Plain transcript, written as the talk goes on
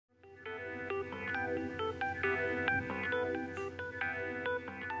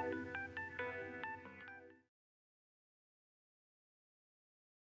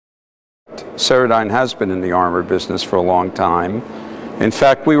Ceradyne has been in the armor business for a long time. In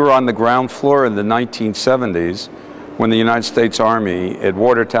fact, we were on the ground floor in the 1970s when the United States Army at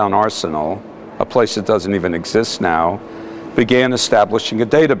Watertown Arsenal, a place that doesn't even exist now, began establishing a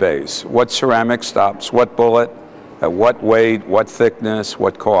database. What ceramic stops what bullet, at what weight, what thickness,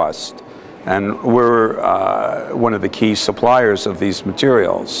 what cost. And we're one of the key suppliers of these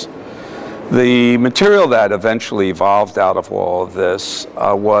materials. The material that eventually evolved out of all of this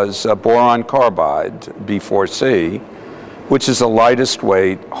was boron carbide, B4C, which is the lightest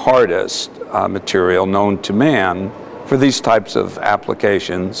weight, hardest material known to man for these types of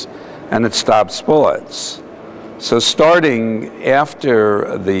applications, and it stops bullets. So starting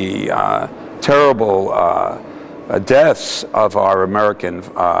after the terrible deaths of our American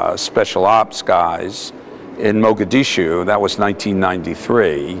special ops guys in Mogadishu, that was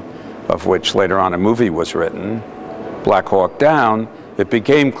 1993, of which later on a movie was written, Black Hawk Down, it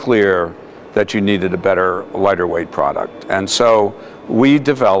became clear that you needed a better, lighter weight product. And so we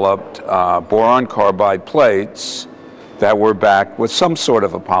developed boron carbide plates that were backed with some sort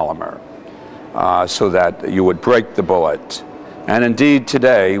of a polymer so that you would break the bullet. And indeed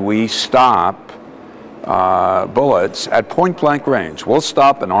today we stop bullets at point blank range. We'll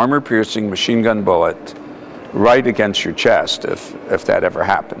stop an armor piercing machine gun bullet right against your chest if that ever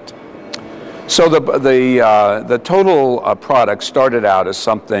happened. So the total product started out as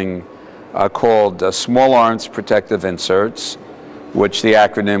something called Small Arms Protective Inserts, which the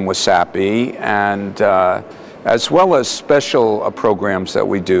acronym was SAPI, and as well as special programs that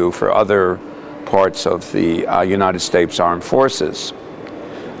we do for other parts of the United States Armed Forces.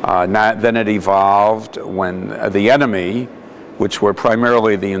 Then it evolved when the enemy, which were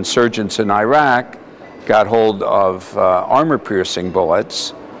primarily the insurgents in Iraq, got hold of armor-piercing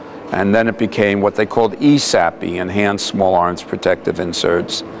bullets, and then it became what they called ESAPI, Enhanced Small Arms Protective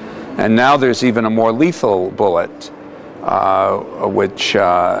Inserts. And now there's even a more lethal bullet, which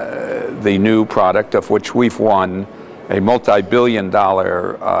the new product of which we've won a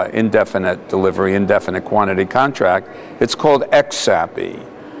multi-billion-dollar indefinite delivery, indefinite quantity contract. It's called XSAPI.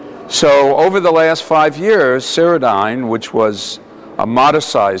 So over the last 5 years, Ceradyne, which was a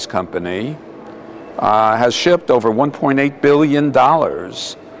modest-sized company, has shipped over $1.8 billion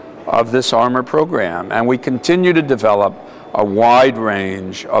of this armor program, and we continue to develop a wide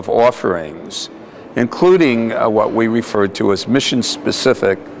range of offerings, including what we refer to as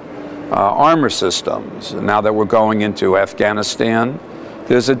mission-specific armor systems. Now that we're going into Afghanistan,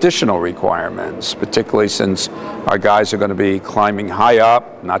 there's additional requirements, particularly since our guys are going to be climbing high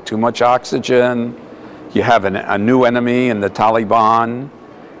up, not too much oxygen. You have a new enemy in the Taliban,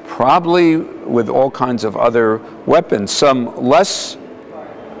 probably with all kinds of other weapons, some less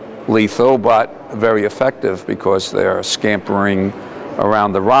lethal but very effective because they're scampering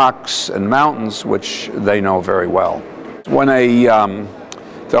around the rocks and mountains, which they know very well. When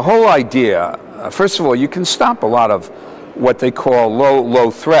the whole idea, first of all, you can stop a lot of what they call low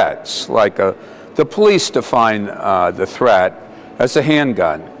threats, like the police define the threat as a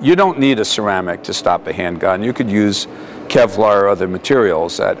handgun. You don't need a ceramic to stop a handgun. You could use Kevlar or other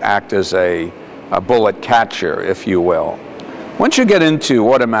materials that act as a bullet catcher, if you will. Once you get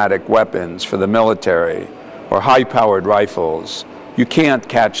into automatic weapons for the military or high-powered rifles, you can't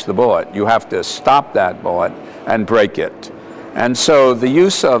catch the bullet. You have to stop that bullet and break it. And so the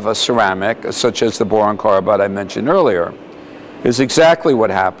use of a ceramic, such as the boron carbide I mentioned earlier, is exactly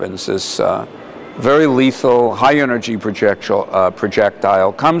what happens. This very lethal, high-energy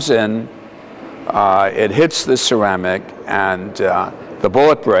projectile comes in, it hits the ceramic, and the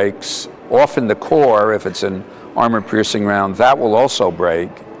bullet breaks. Often the core, if it's an armor-piercing round, that will also break.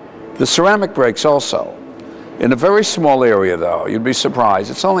 The ceramic breaks also. In a very small area, though, you'd be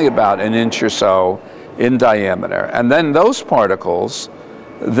surprised. It's only about an inch or so in diameter. And then those particles,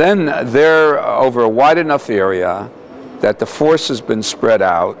 then they're over a wide enough area that the force has been spread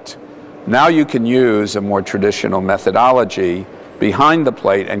out. Now you can use a more traditional methodology behind the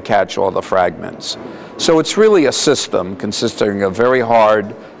plate and catch all the fragments. So it's really a system consisting of very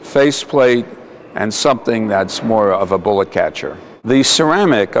hard faceplate and something that's more of a bullet catcher. The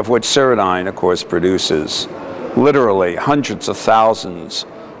ceramic, of which Ceradyne, of course, produces literally hundreds of thousands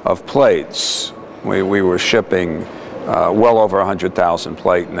of plates. We were shipping well over 100,000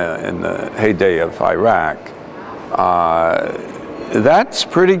 plate in the heyday of Iraq. That's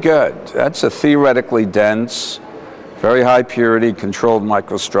pretty good. That's a theoretically dense, very high purity, controlled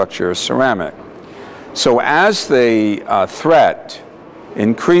microstructure ceramic. So as the threat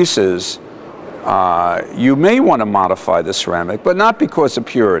increases, you may want to modify the ceramic, but not because of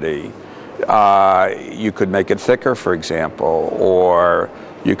purity. You could make it thicker, for example, or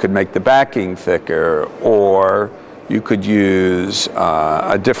you could make the backing thicker, or you could use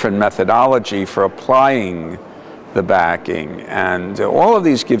a different methodology for applying the backing. And all of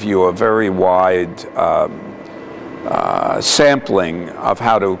these give you a very wide sampling of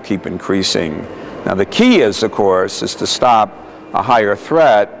how to keep increasing. Now the key is, of course, is to stop a higher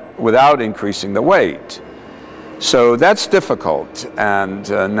threat without increasing the weight. So that's difficult, and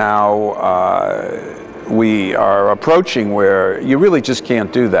now we are approaching where you really just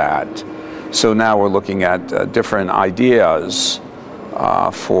can't do that. So now we're looking at different ideas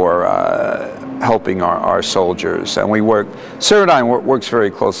for helping our soldiers. And Ceradyne works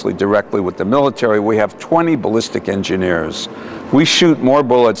very closely directly with the military. We have 20 ballistic engineers. We shoot more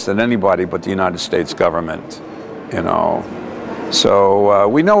bullets than anybody but the United States government, you know. So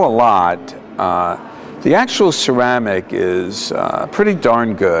we know a lot. The actual ceramic is pretty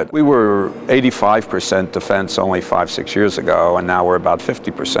darn good. We were 85% defense only 5-6 years ago, and now we're about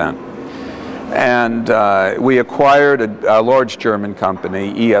 50%. And we acquired a large German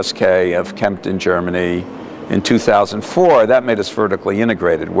company, ESK, of Kempten, Germany, in 2004. That made us vertically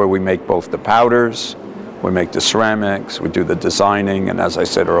integrated, where we make both the powders, we make the ceramics, we do the designing, and as I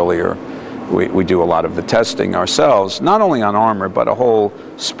said earlier, we do a lot of the testing ourselves, not only on armor, but a whole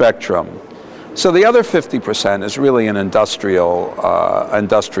spectrum. So the other 50% is really an industrial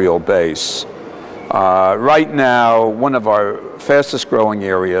base. Right now, one of our fastest growing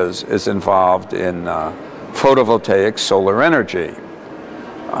areas is involved in photovoltaic solar energy.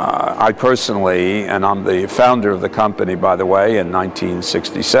 I personally, and I'm the founder of the company, by the way, in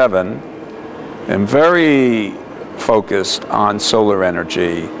 1967, am very focused on solar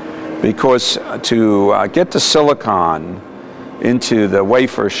energy, because to get the silicon into the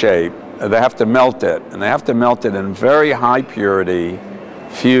wafer shape, they have to melt it, and they have to melt it in very high purity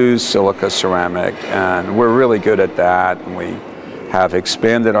fused silica ceramic, and we're really good at that. And we have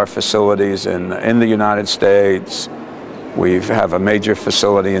expanded our facilities in the United States. We have a major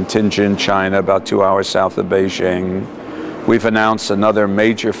facility in Tianjin, China, about 2 hours south of Beijing. We've announced another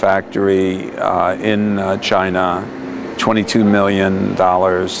major factory in China, $22 million.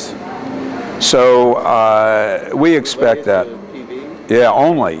 So we expect that. Yeah,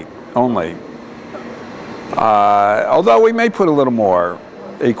 only. Although we may put a little more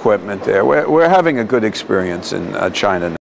equipment there. We're having a good experience in China now.